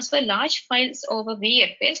to transfer large files over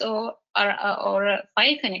VFS or a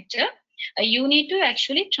file connector, you need to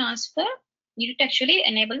actually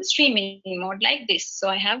enable the streaming mode like this. So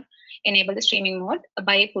I have enabled the streaming mode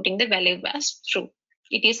by putting the value as true.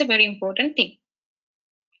 It is a very important thing.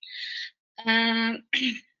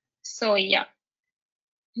 So yeah.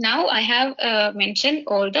 Now I have mentioned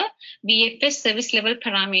all the VFS service level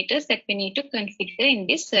parameters that we need to configure in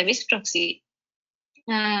this service proxy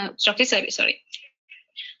service. Sorry.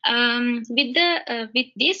 With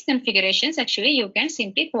these configurations, actually you can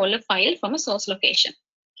simply pull a file from a source location.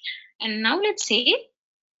 And now let's see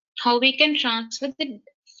how we can transfer the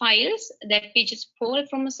files that we just pulled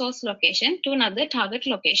from a source location to another target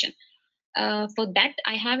location. For that,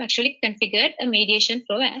 I have actually configured a mediation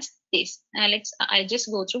flow as this. I'll just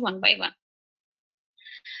go through one by one.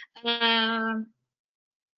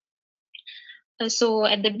 So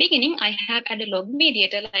at the beginning, I have added a log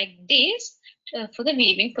mediator like this for the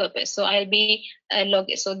viewing purpose. So I'll be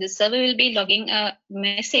logging. So the server will be logging a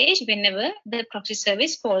message whenever the proxy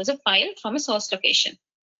service calls a file from a source location.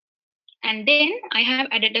 And then I have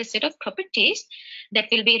added a set of properties that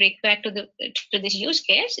will be required to this use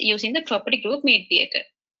case using the property group mediator.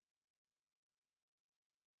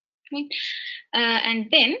 Okay. And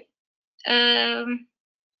then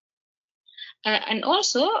and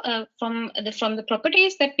also from the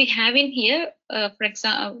properties that we have in here, for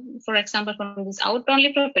example, from these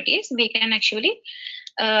out-only properties, we can actually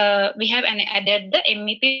we have added the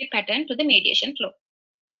MEP pattern to the mediation flow.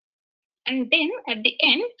 And then at the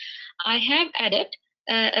end, I have added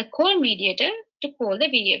a call mediator to call the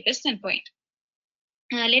VFS endpoint.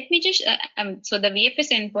 Let me just so the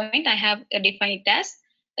VFS endpoint I have defined it as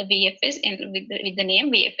a VFS with the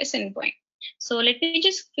name VFS endpoint. So let me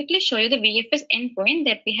just quickly show you the VFS endpoint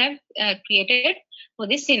that we have created for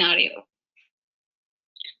this scenario.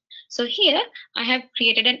 So here I have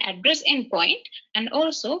created an address endpoint, and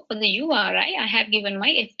also for the URI I have given my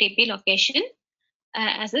FTP location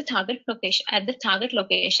as the target location, at the target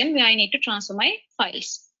location where I need to transfer my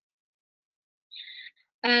files.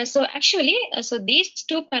 So actually, so these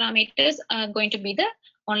two parameters are going to be the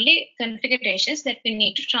only configurations that we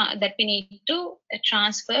need to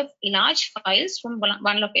transfer large files from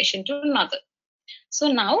one location to another.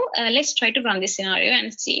 So now let's try to run this scenario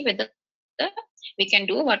and see whether we can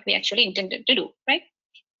do what we actually intended to do, right?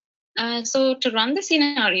 So to run the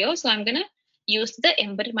scenario, so I'm gonna use the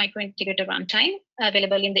embedded micro integrator runtime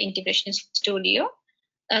available in the Integration Studio.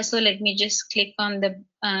 So let me just click on the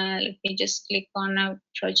a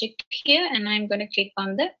project here, and I'm going to click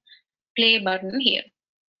on the play button here.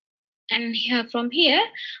 And here from here,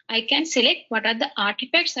 I can select what are the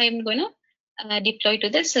artifacts I'm going to deploy to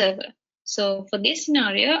the server. So for this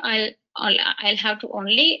scenario, I'll have to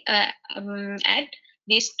only add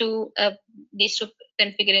these two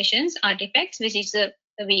configurations artifacts, which is the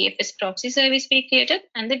VFS proxy service we created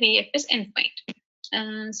and the VFS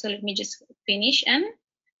endpoint. So let me just finish and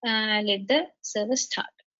let the server start.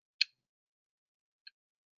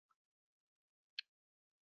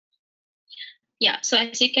 Yeah, so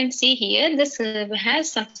as you can see here, the server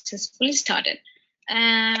has successfully started.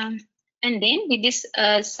 And then with this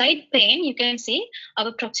side pane, you can see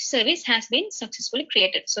our proxy service has been successfully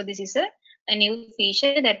created. So this is a new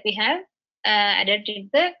feature that we have added in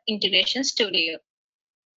the Integration Studio.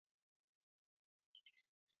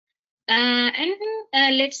 And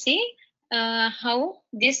let's see how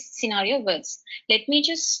this scenario works. Let me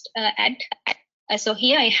just add. So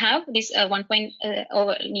here I have this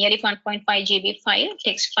nearly 1.5 GB file,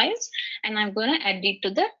 text files, and I'm going to add it to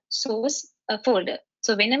the source folder.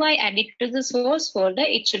 So whenever I add it to the source folder,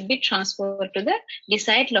 it should be transferred to the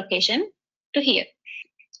desired location to here.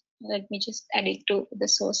 Let me just add it to the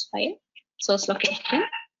source file, source location.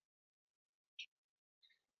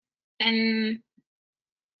 And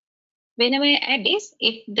whenever I add this,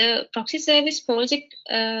 if the proxy service polls it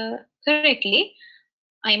correctly,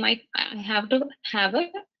 I have to have a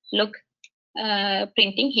log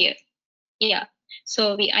printing here. Yeah.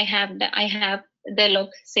 So I have the log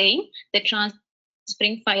saying the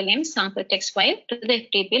transferring file name sample text file to the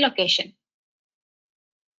FTP location.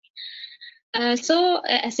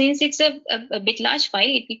 Since it's a bit large file,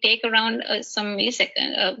 it will take around some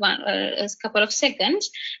millisecond, a couple of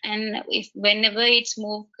seconds. And whenever it's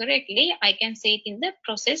moved correctly, I can see it in the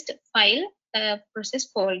processed file, process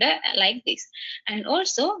folder like this. And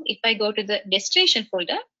also, if I go to the destination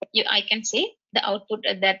folder, I can see the output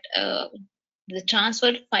that the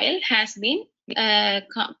transferred file has been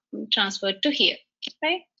transferred to here,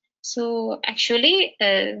 right? So actually,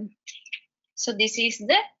 so this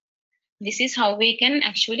is how we can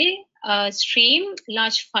actually stream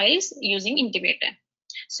large files using Integrator.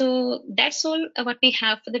 So that's all what we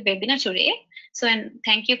have for the webinar today. So, and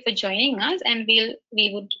thank you for joining us, and we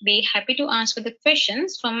would be happy to answer the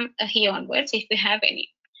questions from here onwards if you have any.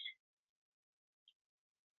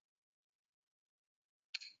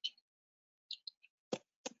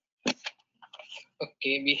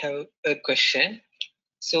 Okay, we have a question.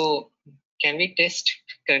 So can we test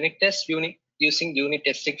connectors using unit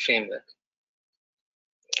testing framework?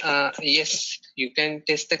 Yes, you can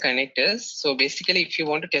test the connectors. So basically, if you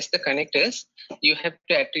want to test the connectors, you have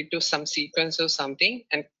to add it to some sequence or something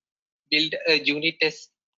and build a unit test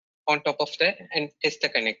on top of that and test the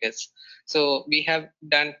connectors. So we have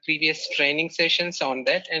done previous training sessions on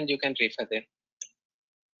that, and you can refer them.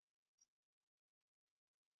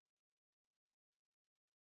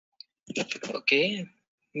 Okay,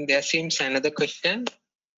 there seems another question.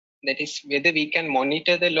 That is whether we can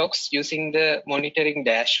monitor the logs using the monitoring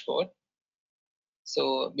dashboard.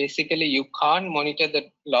 So basically you can't monitor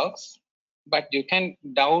the logs, but you can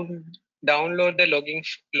download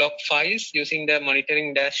the log files using the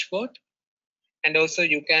monitoring dashboard. And also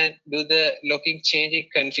you can do the logging changing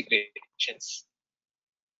configurations.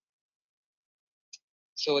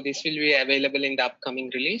 So this will be available in the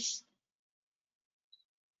upcoming release.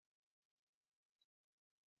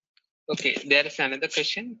 Okay, there is another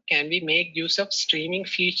question. Can we make use of streaming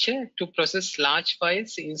feature to process large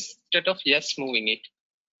files instead of just moving it?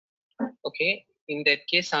 Okay, in that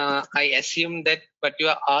case, I assume that what you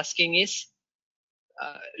are asking is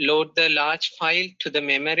load the large file to the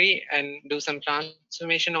memory and do some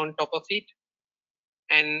transformation on top of it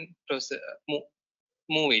and process,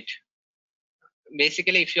 move it.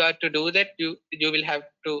 Basically, if you are to do that, you will have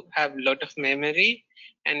to have a lot of memory,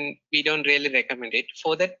 and we don't really recommend it.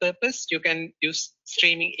 For that purpose, you can use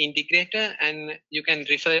streaming integrator, and you can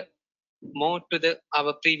refer more to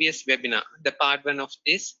our previous webinar, the part 1 of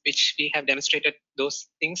this, which we have demonstrated those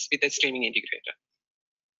things with the streaming integrator.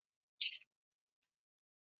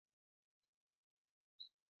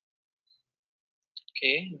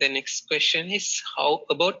 Okay, the next question is, how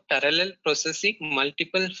about parallel processing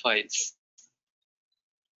multiple files?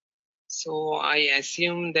 So I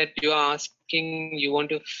assume that you are asking, you want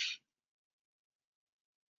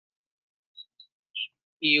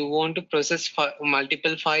to process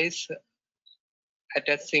multiple files at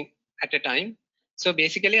a time. So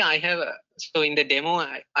basically I have, so in the demo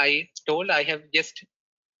I told I have just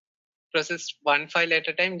processed one file at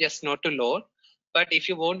a time, just not to load. But if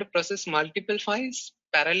you want to process multiple files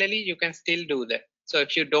parallelly, you can still do that. So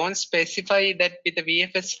if you don't specify that with the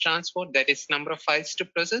VFS transport, that is number of files to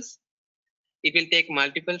process, it will take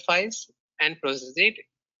multiple files and process it.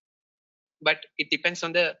 But it depends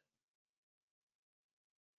on the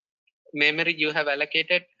memory you have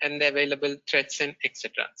allocated and the available threads and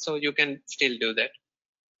etc. So you can still do that.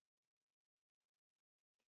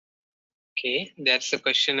 Okay, that's a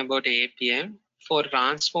question about APM. For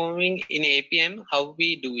transforming in APM, how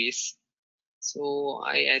we do is, so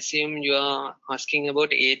I assume you are asking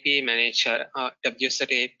about API manager,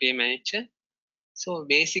 WSO2 API manager. So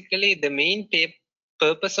basically the main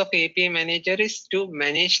purpose of API manager is to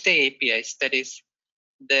manage the APIs, that is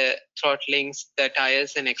the throttlings, the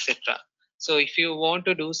tires and etc. So if you want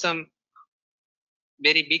to do some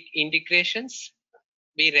very big integrations,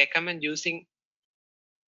 we recommend using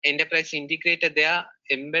Enterprise Integrator. They are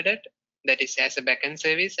embedded, that is as a backend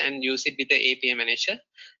service, and use it with the API manager.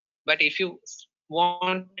 But if you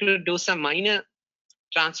want to do some minor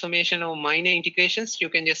transformation or minor integrations, you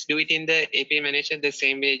can just do it in the API manager the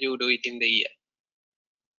same way you do it in the ER.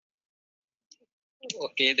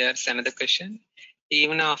 Okay, there's another question.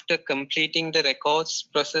 Even after completing the records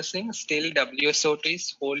processing, still WSO2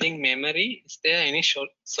 is holding memory. Is there any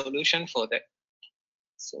solution for that?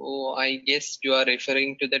 So I guess you are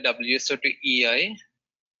referring to the WSO2 EI,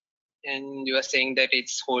 and you are saying that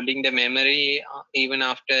it's holding the memory even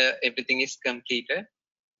after everything is completed.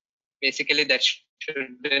 Basically, that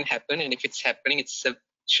shouldn't happen, and if it's happening, it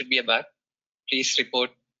should be a bug. Please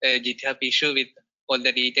report a GitHub issue with all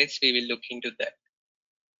the details. We will look into that.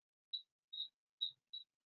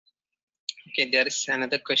 Okay, there is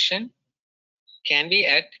another question. Can we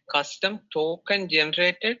add custom token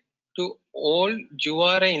generated to all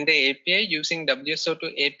URI in the API using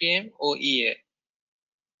WSO2 APM or EA?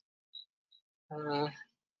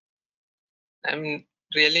 I'm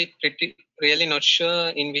really not sure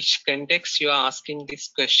in which context you are asking this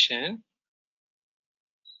question.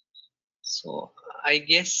 So I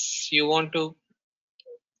guess you want to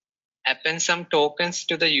append some tokens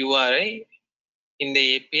to the URI in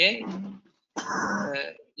the API.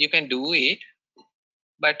 You can do it,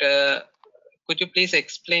 but could you please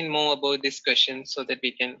explain more about this question so that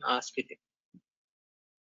we can ask it?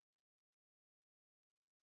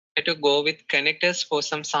 To go with connectors for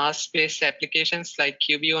some SaaS-based applications like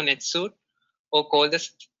QB or NetSuite, or call the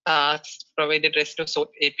provided REST of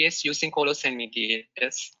SOAP APIs using callers and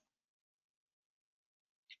mediators.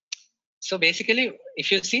 So basically,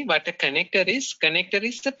 if you see what a connector is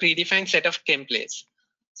a predefined set of templates.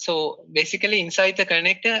 So basically inside the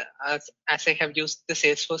connector, as I have used the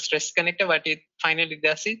Salesforce REST connector, what it finally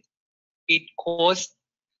does is it calls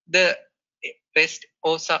the REST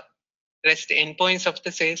or REST endpoints of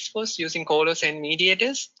the Salesforce using callers and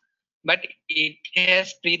mediators, but it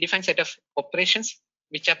has predefined set of operations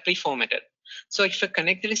which are pre-formatted. So if a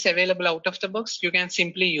connector is available out of the box, you can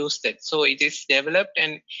simply use that. So it is developed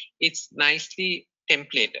and it's nicely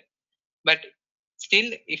templated. But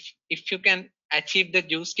still, if you can achieve the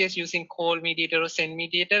use case using call mediator or send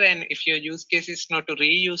mediator, and if your use case is not to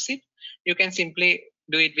reuse it, you can simply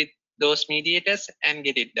do it with those mediators and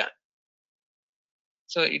get it done.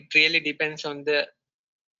 So it really depends on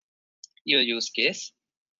your use case.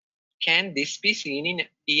 Can this be seen in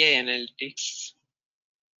EA analytics?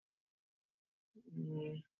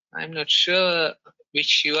 I'm not sure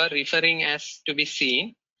which you are referring as to be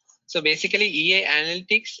seen. So basically EA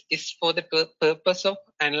analytics is for the purpose of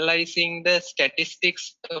analyzing the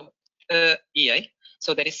statistics of EI.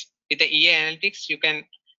 So that is, with the EA analytics, you can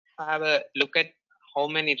have a look at how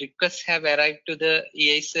many requests have arrived to the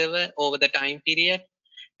EA server over the time period.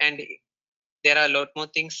 And there are a lot more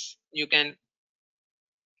things you can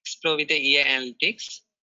explore with the EA analytics.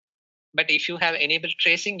 But if you have enabled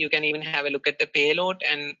tracing, you can even have a look at the payload,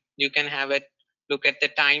 and you can have a look at the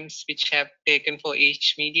times which have taken for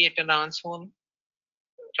each mediator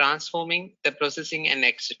transforming the processing, and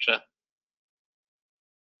etc.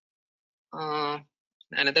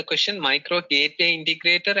 Another question: micro gateway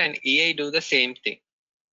integrator and EA do the same thing.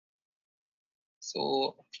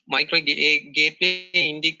 So micro gateway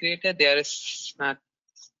integrator, there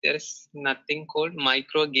is nothing called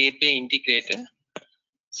micro gateway integrator.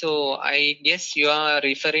 So I guess you are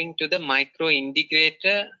referring to the micro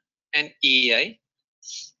integrator and EI.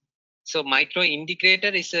 So micro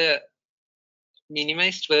integrator is a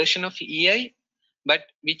minimized version of EI, but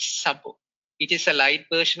it is a light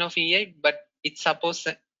version of EI, but it supports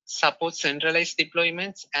centralized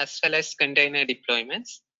deployments as well as container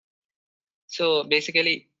deployments. So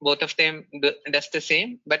basically both of them does the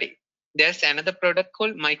same, but there's another product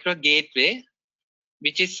called micro gateway,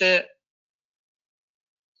 which is a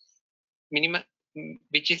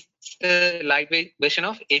lightweight version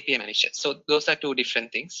of API manager. So those are two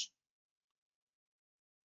different things.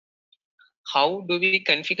 How do we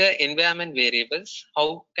configure environment variables?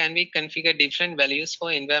 How can we configure different values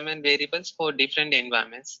for environment variables for different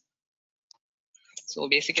environments? So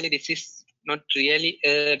basically this is not really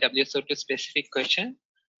a WSO2 specific question.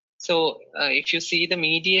 So if you see the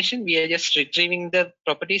mediation, we are just retrieving the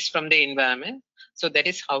properties from the environment. So that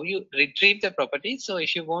is how you retrieve the properties. So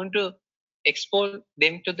if you want to export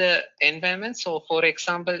them to the environment, so for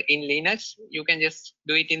example in Linux, you can just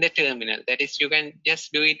do it in the terminal. That is, you can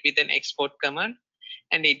just do it with an export command,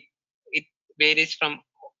 and it varies from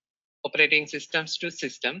operating systems to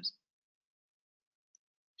systems.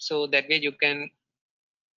 So that way you can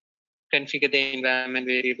configure the environment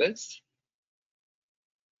variables.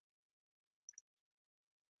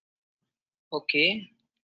 Okay,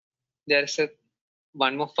 there's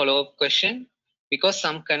one more follow-up question. Because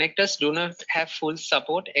some connectors do not have full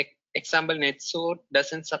support, example NetSort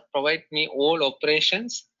doesn't provide me all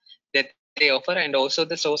operations that they offer, and also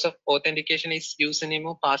the source of authentication is username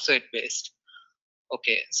or password based.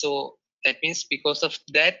 Okay, so that means because of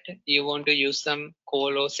that you want to use some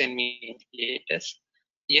call or send mediators.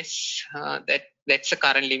 Yes, that's a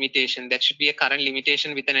current limitation. That should be a current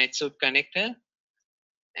limitation with an NetSort connector.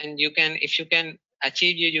 And you can, if you can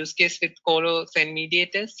achieve your use case with call or send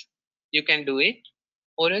mediators, you can do it,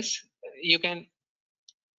 or else you can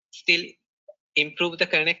still improve the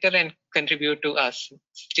connector and contribute to us.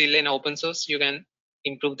 Still in open source, you can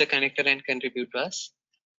improve the connector and contribute to us.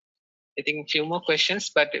 I think few more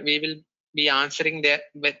questions, but we will be answering them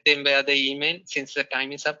via the email. Since the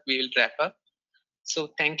time is up, we will wrap up. So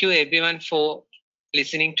thank you everyone for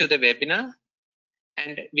listening to the webinar,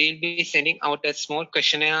 and we'll be sending out a small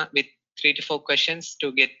questionnaire with 3 to 4 questions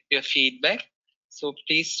to get your feedback. So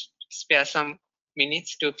please spare some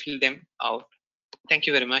minutes to fill them out. Thank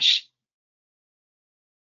you very much.